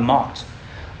cannot be mocked.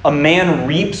 A man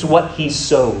reaps what he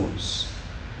sows.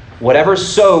 Whatever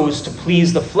sows to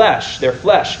please the flesh, their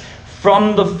flesh,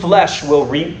 from the flesh will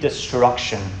reap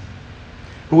destruction.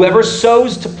 Whoever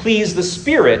sows to please the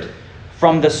Spirit,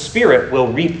 from the Spirit will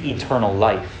reap eternal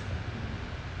life."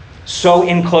 So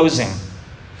in closing,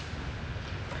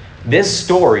 this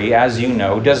story, as you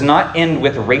know, does not end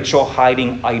with Rachel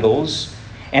hiding idols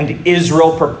and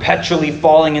Israel perpetually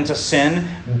falling into sin,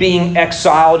 being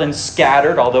exiled and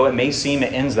scattered, although it may seem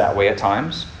it ends that way at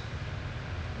times.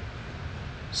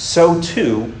 So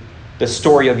too, the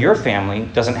story of your family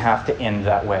doesn't have to end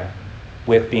that way,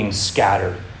 with being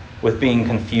scattered, with being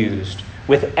confused,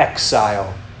 with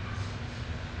exile.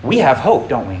 We have hope,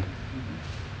 don't we?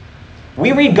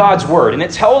 We read God's word, and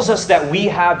it tells us that we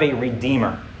have a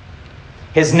Redeemer.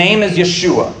 His name is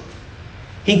Yeshua.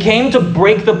 He came to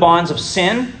break the bonds of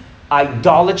sin,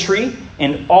 idolatry,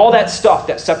 and all that stuff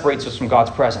that separates us from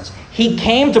God's presence. He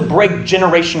came to break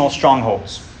generational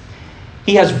strongholds.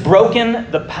 He has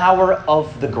broken the power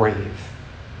of the grave.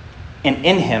 And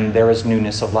in him there is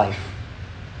newness of life.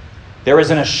 There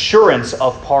is an assurance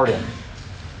of pardon.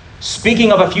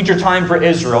 Speaking of a future time for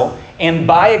Israel, and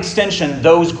by extension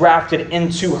those grafted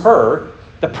into her,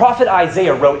 the prophet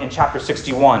Isaiah wrote in chapter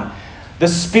 61, "The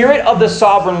Spirit of the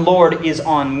Sovereign Lord is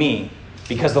on me,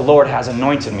 because the Lord has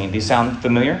anointed me." These sound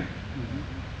familiar?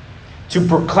 To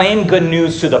proclaim good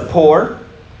news to the poor.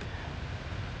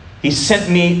 He sent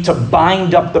me to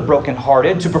bind up the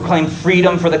brokenhearted, to proclaim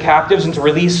freedom for the captives, and to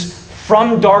release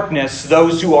from darkness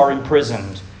those who are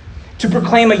imprisoned. To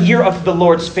proclaim a year of the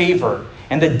Lord's favor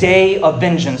and the day of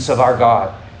vengeance of our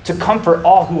God. To comfort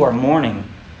all who are mourning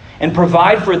and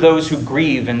provide for those who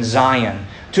grieve in Zion.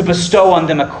 To bestow on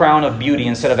them a crown of beauty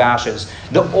instead of ashes,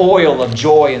 the oil of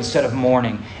joy instead of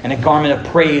mourning, and a garment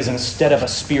of praise instead of a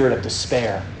spirit of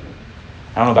despair.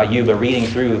 I don't know about you, but reading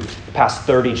through the past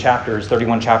 31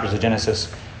 chapters of Genesis,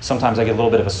 sometimes I get a little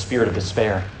bit of a spirit of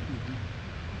despair.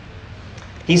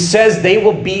 He says they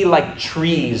will be like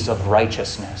trees of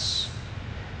righteousness,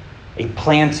 a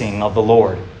planting of the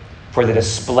Lord for the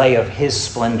display of his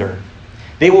splendor.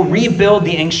 They will rebuild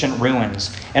the ancient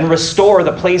ruins and restore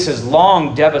the places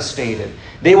long devastated.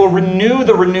 They will renew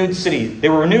the renewed city. They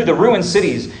will renew the ruined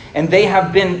cities, and that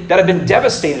have been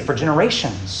devastated for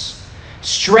generations.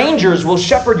 Strangers will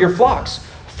shepherd your flocks.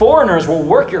 Foreigners will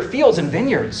work your fields and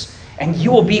vineyards, and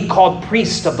you will be called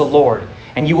priests of the Lord,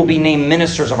 and you will be named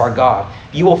ministers of our God.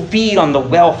 You will feed on the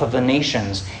wealth of the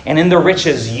nations, and in the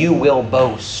riches you will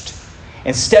boast.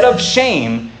 Instead of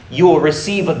shame, you will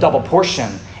receive a double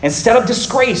portion. Instead of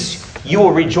disgrace, you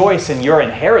will rejoice in your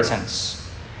inheritance.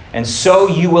 And so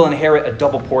you will inherit a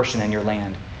double portion in your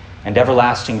land, and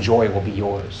everlasting joy will be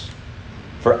yours.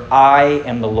 For I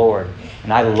am the Lord,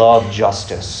 and I love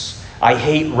justice. I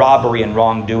hate robbery and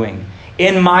wrongdoing.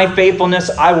 In my faithfulness,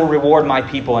 I will reward my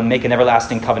people and make an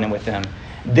everlasting covenant with them.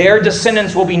 Their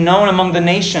descendants will be known among the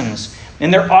nations,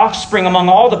 and their offspring among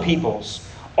all the peoples.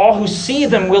 All who see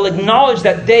them will acknowledge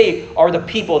that they are the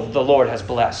people that the Lord has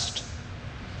blessed.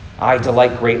 I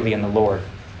delight greatly in the Lord,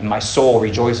 and my soul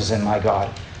rejoices in my God,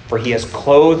 for he has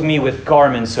clothed me with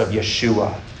garments of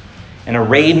Yeshua, and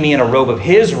arrayed me in a robe of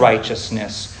his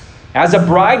righteousness. As a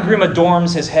bridegroom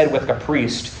adorns his head with a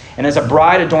priest, and as a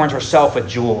bride adorns herself with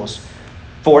jewels.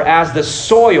 For as the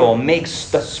soil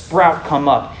makes the sprout come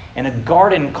up, and a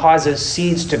garden causes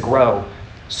seeds to grow,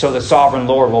 so the sovereign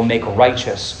Lord will make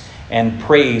righteous and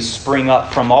praise spring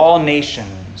up from all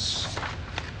nations.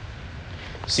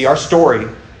 See, our story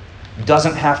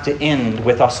doesn't have to end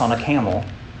with us on a camel,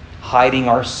 hiding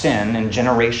our sin in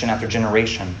generation after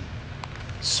generation,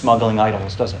 smuggling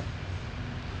idols, does it?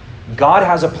 God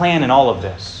has a plan in all of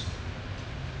this.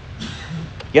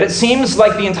 Yet it seems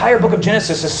like the entire book of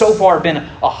Genesis has so far been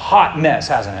a hot mess,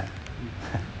 hasn't it?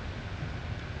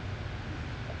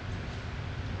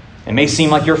 It may seem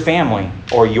like your family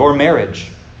or your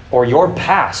marriage or your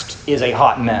past is a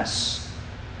hot mess.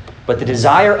 But the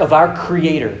desire of our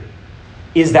Creator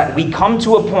is that we come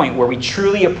to a point where we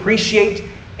truly appreciate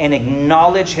and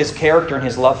acknowledge his character and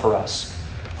his love for us.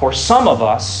 For some of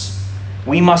us,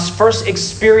 we must first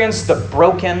experience the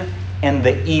broken and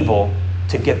the evil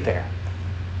to get there.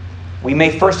 We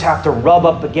may first have to rub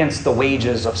up against the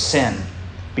wages of sin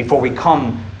before we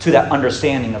come to that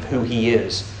understanding of who he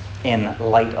is in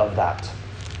light of that.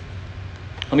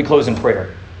 Let me close in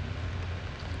prayer.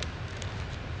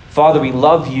 Father, we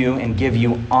love you and give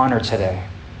you honor today.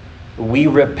 We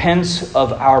repent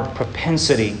of our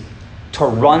propensity to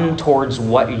run towards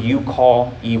what you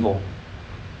call evil.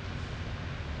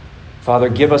 Father,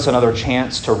 give us another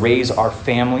chance to raise our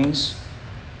families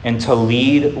and to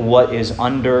lead what is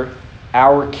under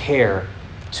our care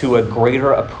to a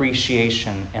greater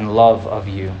appreciation and love of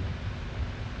you.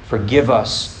 Forgive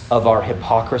us of our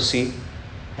hypocrisy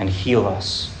and heal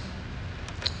us.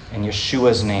 In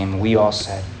Yeshua's name, we all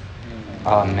said,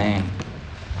 Amen.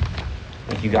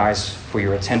 Thank you guys for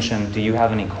your attention. Do you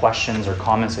have any questions or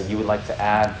comments that you would like to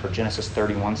add for Genesis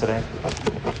 31 today?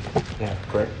 Yeah,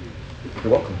 great.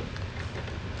 You're welcome.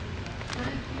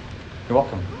 You're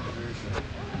welcome.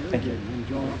 Thank you.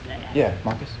 Yeah,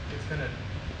 Marcus? It's gonna.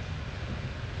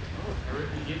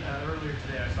 Earlier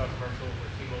today, I saw a commercial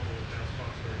where T-Mobile is now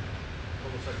sponsoring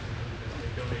homosexual movements. They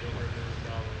donate over $1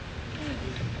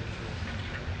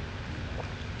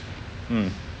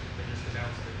 million. They just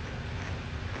announced it.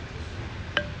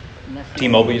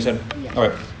 T-Mobile, you said? Yes. All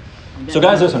right. So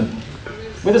guys, listen.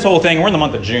 With this whole thing, we're in the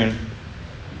month of June.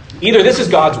 Either this is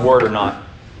God's word or not.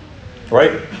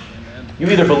 Right? You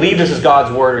either believe this is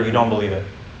God's word or you don't believe it.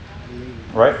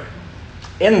 Right?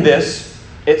 In this,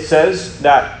 it says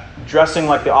that dressing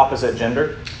like the opposite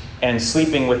gender and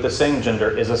sleeping with the same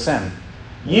gender is a sin.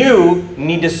 You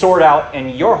need to sort out in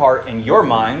your heart and your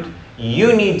mind,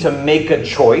 you need to make a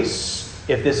choice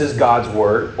if this is God's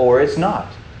word or it's not.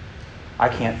 I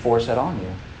can't force it on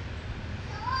you.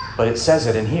 But it says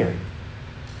it in here.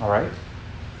 All right?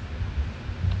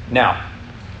 Now,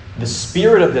 the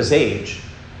spirit of this age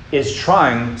is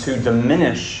trying to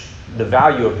diminish the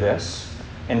value of this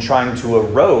and trying to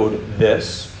erode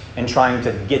this and trying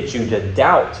to get you to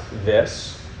doubt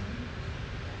this.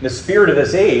 The spirit of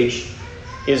this age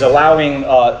is allowing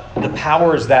the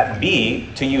powers that be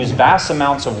to use vast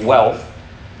amounts of wealth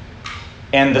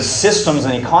and the systems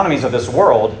and economies of this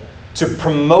world to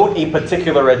promote a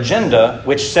particular agenda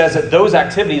which says that those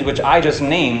activities which I just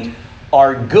named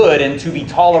are good and to be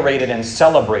tolerated and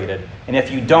celebrated. And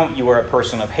if you don't, you are a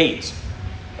person of hate.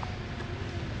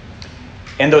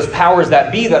 And those powers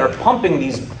that be that are pumping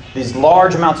these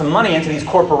large amounts of money into these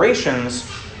corporations,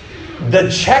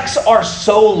 the checks are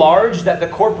so large that the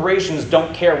corporations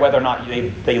don't care whether or not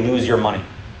they lose your money.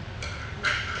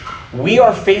 We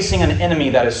are facing an enemy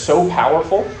that is so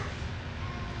powerful.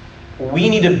 We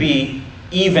need to be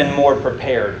even more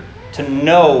prepared to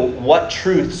know what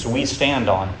truths we stand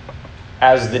on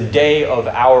as the day of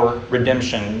our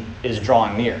redemption is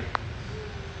drawing near.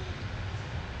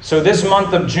 So this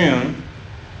month of June,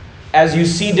 as you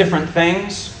see different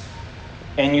things,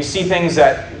 and you see things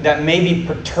that maybe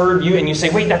perturb you, and you say,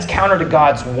 wait, that's counter to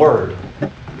God's word.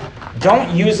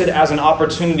 Don't use it as an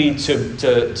opportunity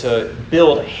to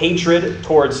build hatred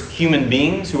towards human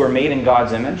beings who are made in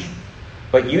God's image,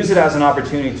 but use it as an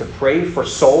opportunity to pray for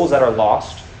souls that are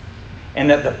lost, and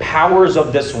that the powers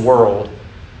of this world,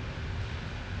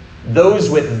 those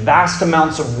with vast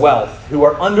amounts of wealth who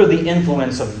are under the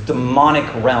influence of demonic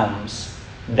realms,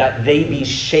 that they be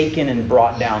shaken and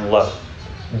brought down low.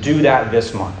 Do that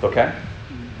this month, okay?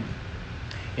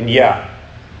 And yeah,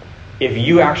 if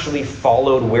you actually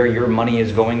followed where your money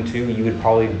is going to, you would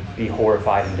probably be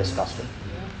horrified and disgusted.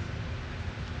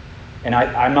 And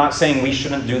I'm not saying we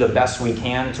shouldn't do the best we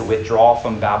can to withdraw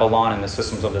from Babylon and the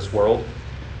systems of this world,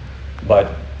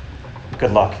 but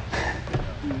good luck.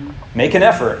 Make an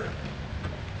effort,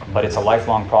 but it's a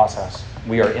lifelong process.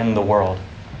 We are in the world.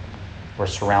 We're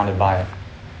surrounded by it.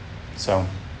 So,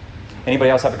 anybody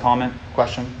else have a comment,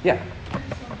 question? Yeah.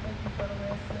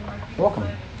 You're welcome.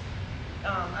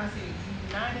 I said,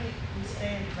 united we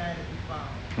stand, divided we fall.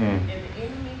 Mm. And the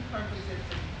enemy purpose is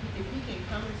if he can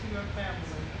come into your family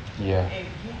Yeah. and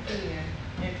get in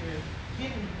and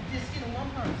just get in one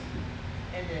person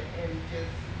and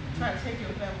just try to take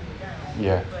your family down.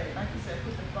 Yeah. But like you said,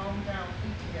 put the phone down,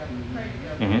 eat together, pray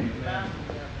together, Mhm. read the Bible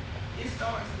together. It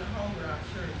starts in the home with our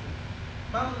children.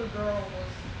 My little girl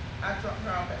I dropped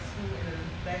her off at school and the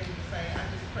lady was saying, I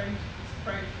just pray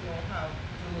you know how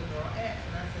the little girl acts.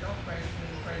 And I said, don't praise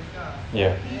me, praise God.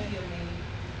 Yeah. He gave me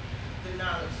the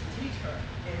knowledge to teach her.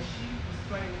 And she was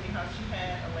explaining to me how she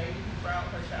had a lady who brought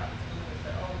her child to school and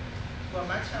said, oh, well,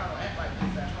 my child will act like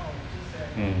this at home. She said,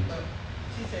 but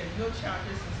she said, your child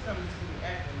just is coming to school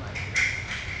acting like this.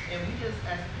 And we just,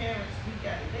 as parents,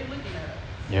 they're looking at us.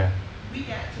 Yeah. We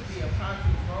got to be a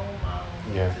positive role model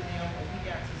Yeah. to them, and we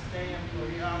got to stand for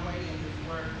Yahweh and His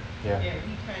word. Yeah. And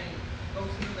we can't go to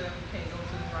the left, we can't go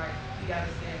to the right. We got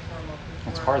to stand firm on His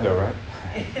word. It's hard though, right?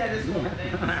 That is one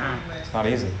thing. It's not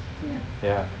easy.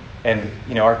 Yeah. And,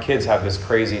 our kids have this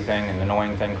crazy thing, an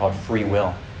annoying thing called free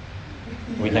will.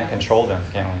 We can't control them,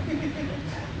 can we?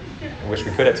 I wish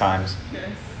we could at times.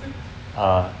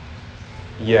 Yes.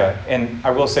 Yeah, and I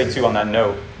will say too on that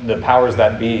note, the powers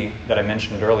that be that I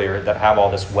mentioned earlier that have all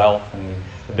this wealth and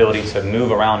the ability to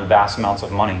move around vast amounts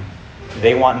of money,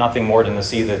 they want nothing more than to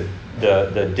see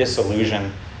the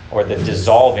dissolution or the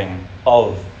dissolving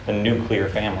of the nuclear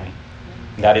family.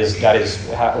 That is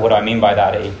what I mean by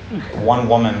that. One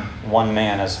woman, one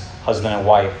man as husband and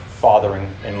wife,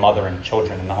 fathering and mothering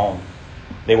children in the home.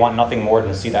 They want nothing more than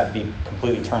to see that be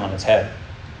completely turned on its head.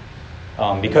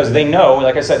 Because they know,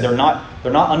 like I said, they're not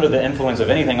under the influence of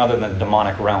anything other than the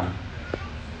demonic realm.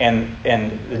 And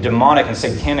the demonic and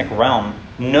satanic realm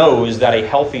knows that a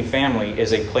healthy family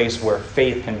is a place where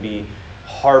faith can be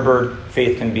harbored,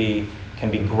 faith can be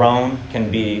grown,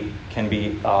 can be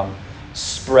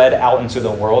spread out into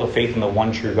the world of faith in the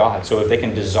one true God. So if they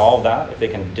can dissolve that, if they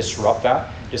can disrupt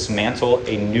that, dismantle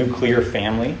a nuclear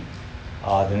family,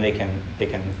 then they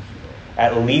can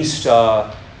at least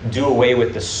do away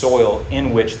with the soil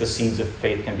in which the seeds of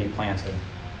faith can be planted.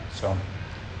 So,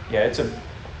 yeah,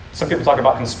 some people talk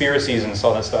about conspiracies and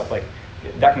all that stuff. Like,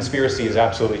 that conspiracy is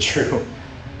absolutely true.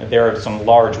 There are some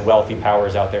large, wealthy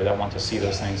powers out there that want to see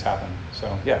those things happen.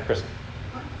 So, yeah, Chris.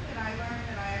 One thing that I learned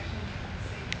that I actually made a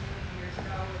mistake doing years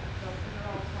ago with both the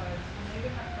girls was when they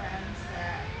would have friends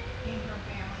that came from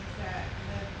families that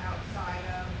lived outside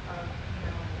of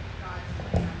God's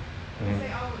plan. They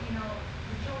say, oh,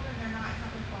 the children, they're not, it's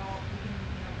not their fault. We can,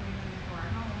 bring them into our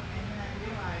home. And then I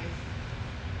realized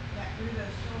that through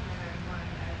those children, I'm one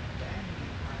of the enemy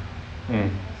of our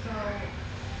home. So,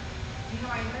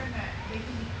 I learned that they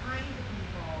can be kind to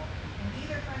people and be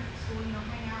their friends at school,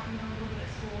 hang out, a little bit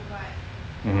at school, but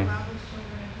allow those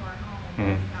children into our home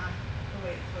is not the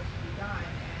way it's supposed to be done.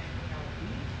 And,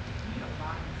 we made a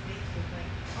lot of mistakes with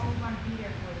we want to be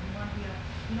there for them, we want to be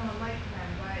a light to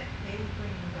them, but they would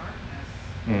bring darkness,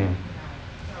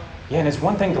 so. Yeah, and it's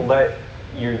one thing to let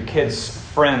your kids'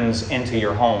 friends into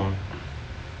your home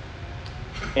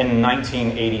in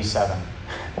 1987.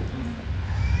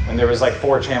 When there was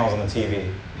 4 channels on the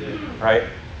TV, right?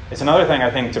 It's another thing, I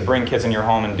think, to bring kids in your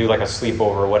home and do a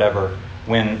sleepover or whatever,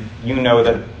 when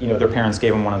that their parents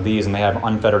gave them one of these and they have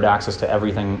unfettered access to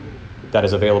everything that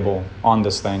is available on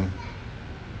this thing.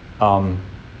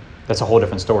 That's a whole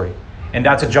different story. And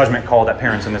that's a judgment call that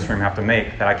parents in this room have to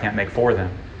make that I can't make for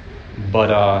them.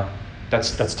 But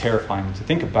that's terrifying to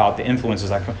think about the influences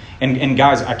that come. And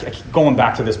guys, I keep going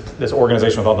back to this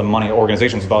organization with all the money,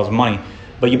 organizations with all this money.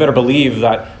 But you better believe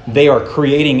that they are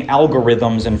creating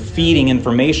algorithms and feeding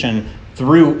information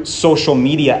through social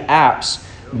media apps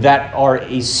that are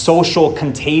a social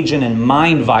contagion and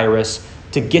mind virus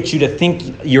to get you to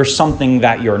think you're something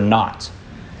that you're not,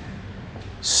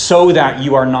 so that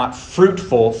you are not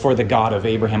fruitful for the God of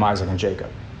Abraham, Isaac, and Jacob.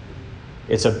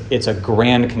 It's a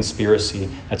grand conspiracy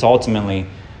that's ultimately,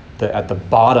 at the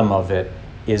bottom of it,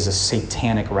 is a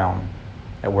satanic realm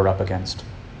that we're up against.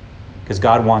 Because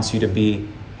God wants you to be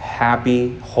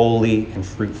happy, holy, and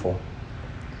fruitful.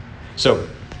 So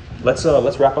let's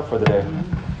wrap up for the day.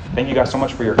 Thank you guys so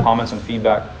much for your comments and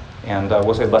feedback. And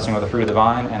we'll say the blessing of the fruit of the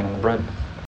vine and the bread.